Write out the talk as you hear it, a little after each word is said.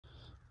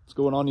What's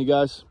going on, you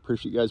guys?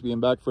 Appreciate you guys being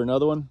back for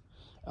another one.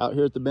 Out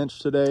here at the bench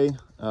today,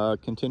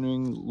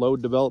 continuing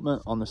load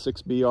development on the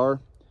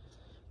 6BR.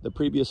 The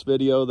previous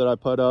video that I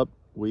put up,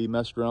 we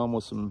messed around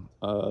with some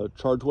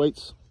charge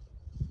weights.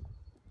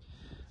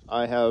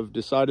 I have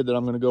decided that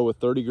I'm going to go with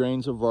 30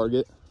 grains of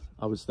Varget.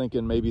 I was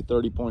thinking maybe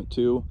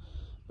 30.2,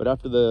 but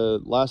after the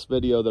last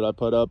video that I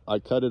put up, I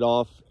cut it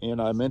off and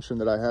I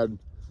mentioned that I had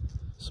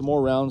some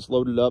more rounds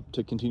loaded up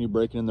to continue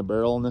breaking in the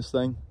barrel on this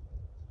thing.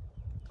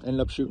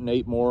 Ended up shooting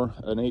 8 more,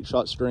 an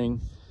 8-shot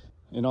string.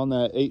 And on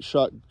that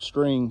 8-shot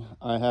string,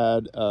 I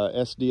had a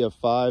SD of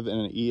 5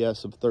 and an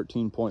ES of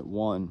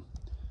 13.1.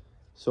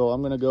 So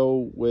I'm gonna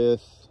go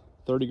with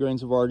 30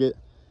 grains of Varget.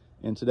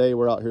 And today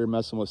we're out here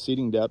messing with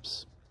seating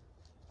depths.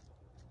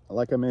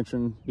 Like I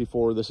mentioned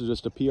before, this is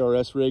just a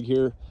PRS rig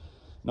here,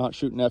 not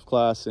shooting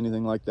F-class,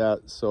 anything like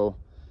that. So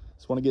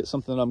just wanna get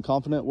something that I'm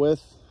confident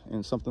with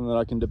and something that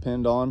I can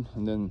depend on,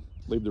 and then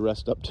leave the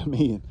rest up to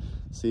me and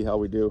see how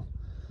we do.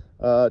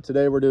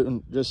 Today we're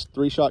doing just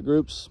 3-shot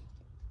groups.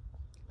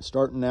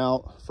 Starting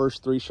out,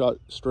 first 3-shot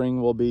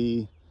string will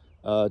be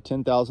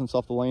 10 thousandths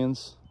off the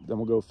lands. Then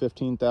we'll go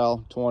 15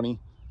 thou, 20,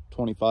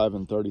 25,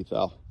 and 30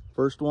 thou.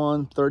 First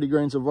one, 30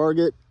 grains of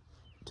Varget,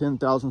 10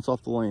 thousandths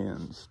off the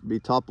lands. Be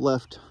top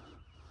left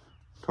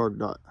target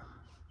dot.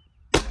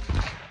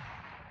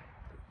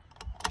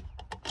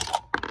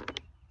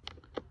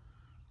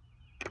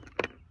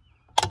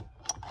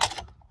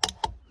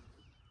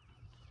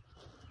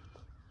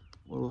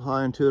 A little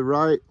high and to the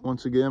right.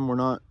 Once again, we're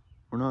not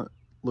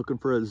looking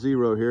for a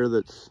 0 here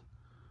that's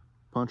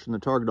punching the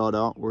target dot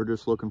out. We're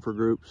just looking for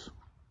groups.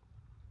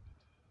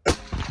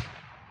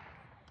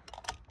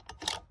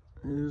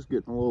 It is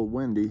getting a little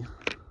windy,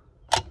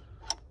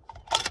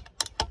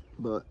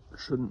 but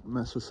shouldn't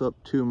mess us up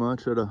too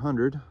much at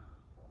 100.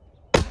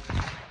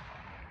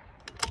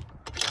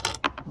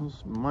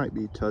 Those might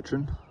be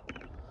touching.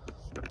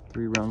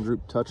 3-round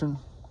group touching.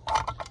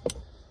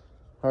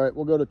 All right,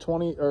 we'll go to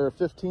 20 or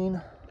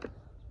 15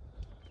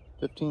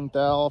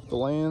 thou off the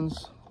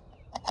lands.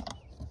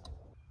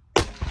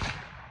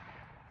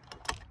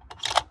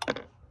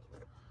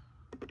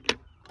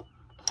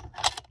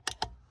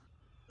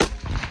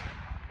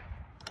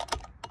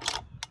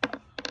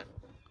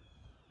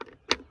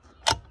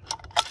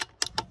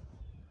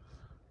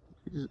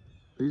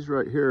 These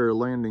right here are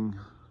landing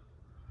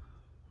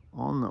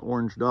on the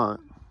orange dot.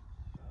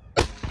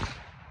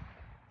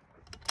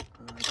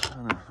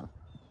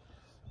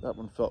 That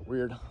one felt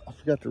weird. I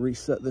forgot to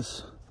reset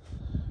this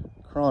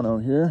chrono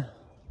here.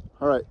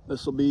 All right,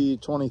 this will be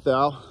 20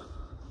 thou.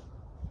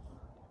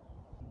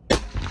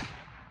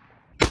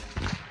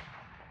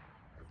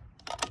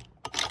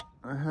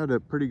 I had a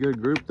pretty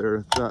good group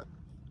there. That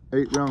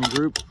 8-round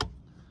group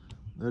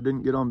that I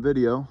didn't get on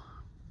video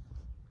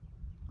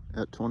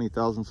at 20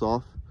 thousandths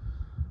off.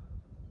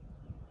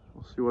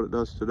 We'll see what it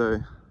does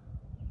today.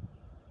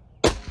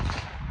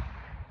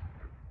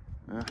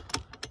 Yeah.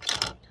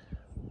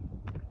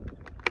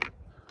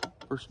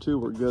 First 2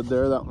 were good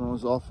there. That one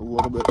was off a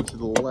little bit to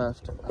the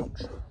left.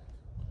 Ouch.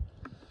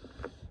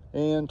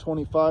 And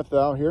 25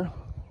 thou here.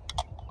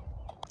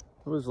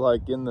 It was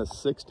like in the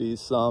 60s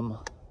some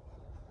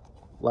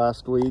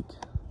last week.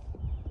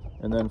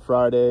 And then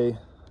Friday,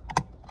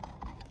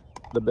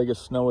 the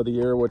biggest snow of the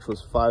year, which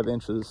was 5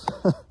 inches.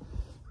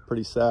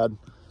 Pretty sad.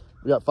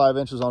 We got 5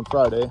 inches on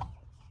Friday.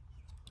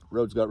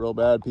 Roads got real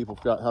bad. People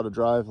forgot how to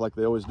drive like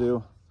they always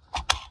do.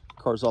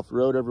 Cars off the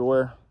road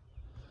everywhere.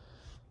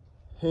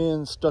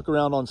 And stuck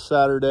around on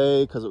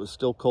Saturday because it was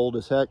still cold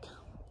as heck.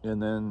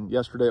 And then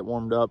yesterday it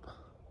warmed up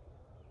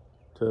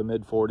to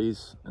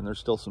mid-40s, and there's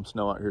still some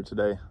snow out here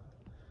today.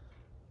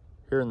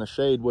 Here in the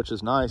shade, which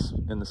is nice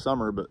in the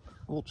summer, but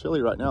a little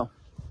chilly right now.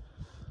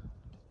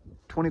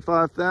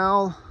 25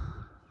 thou.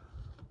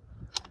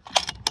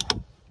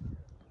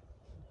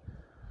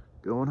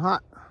 Going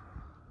hot.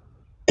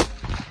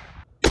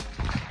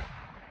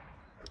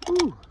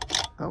 Ooh,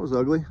 that was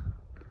ugly.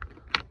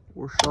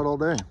 Worst shot all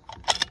day.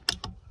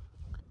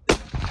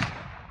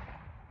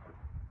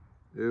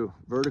 Ew,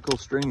 vertical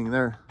stringing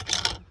there.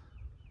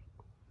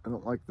 I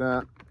don't like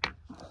that.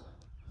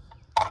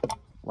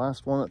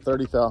 Last one at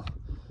 30 thou.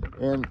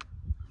 And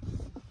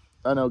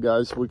I know,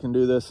 guys, we can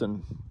do this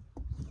in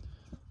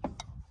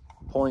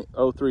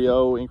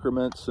 0.030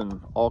 increments and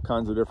all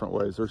kinds of different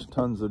ways. There's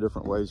tons of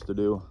different ways to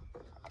do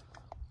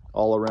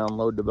all around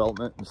load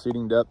development and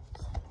seating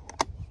depth.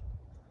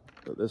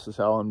 But this is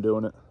how I'm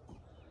doing it.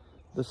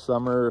 This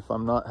summer, if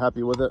I'm not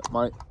happy with it,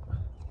 might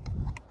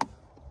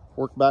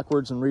work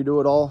backwards and redo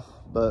it all.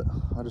 But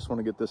I just want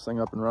to get this thing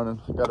up and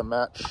running. I've got a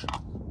match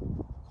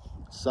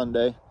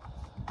Sunday.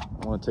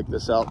 I want to take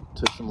this out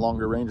to some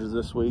longer ranges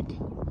this week.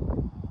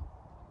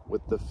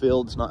 With the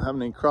fields not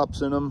having any crops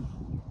in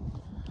them.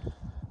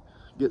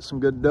 Get some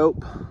good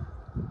dope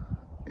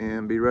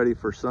and be ready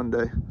for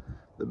Sunday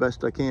the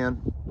best I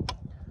can.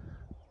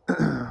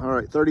 All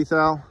right, 30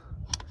 thou.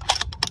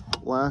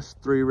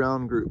 Last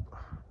 3-round group.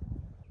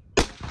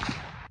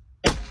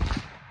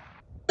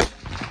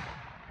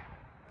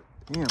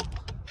 Damn.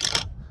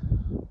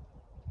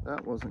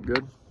 That wasn't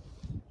good.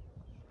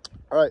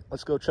 All right,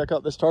 let's go check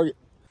out this target.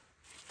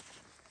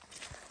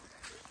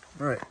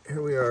 All right,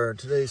 here we are.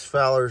 Today's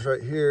Fowlers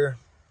right here.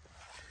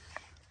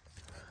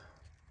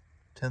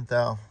 10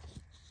 thou,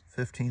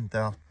 15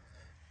 thou,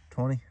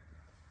 20,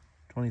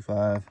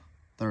 25,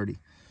 30.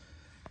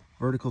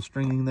 Vertical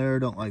stringing there,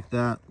 don't like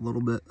that. A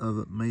little bit of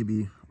it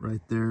maybe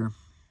right there.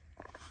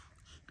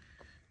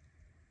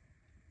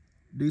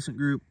 Decent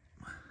group,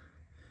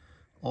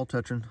 all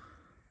touching,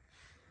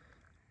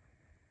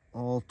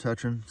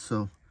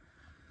 so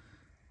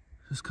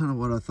just kind of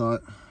what I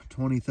thought.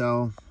 20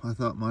 thou, I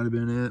thought might have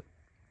been it.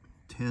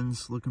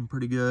 10's looking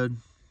pretty good.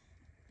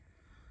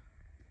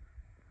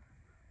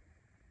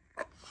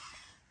 I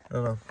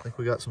don't know, I think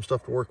we got some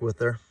stuff to work with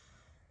there.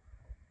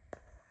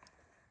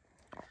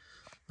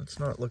 It's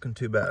not looking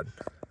too bad.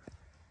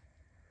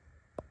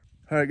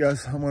 All right,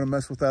 guys, I'm gonna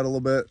mess with that a little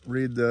bit.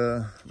 Read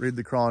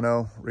the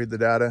chrono, read the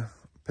data,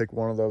 pick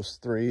one of those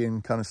three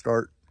and kind of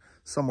start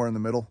somewhere in the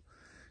middle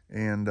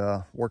and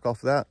work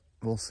off of that.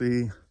 We'll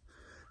see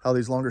how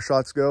these longer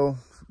shots go,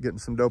 getting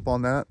some dope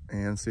on that,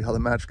 and see how the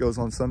match goes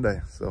on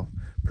Sunday. So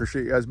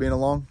appreciate you guys being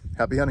along.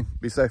 Happy hunting.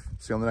 Be safe.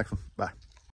 See you on the next one. Bye.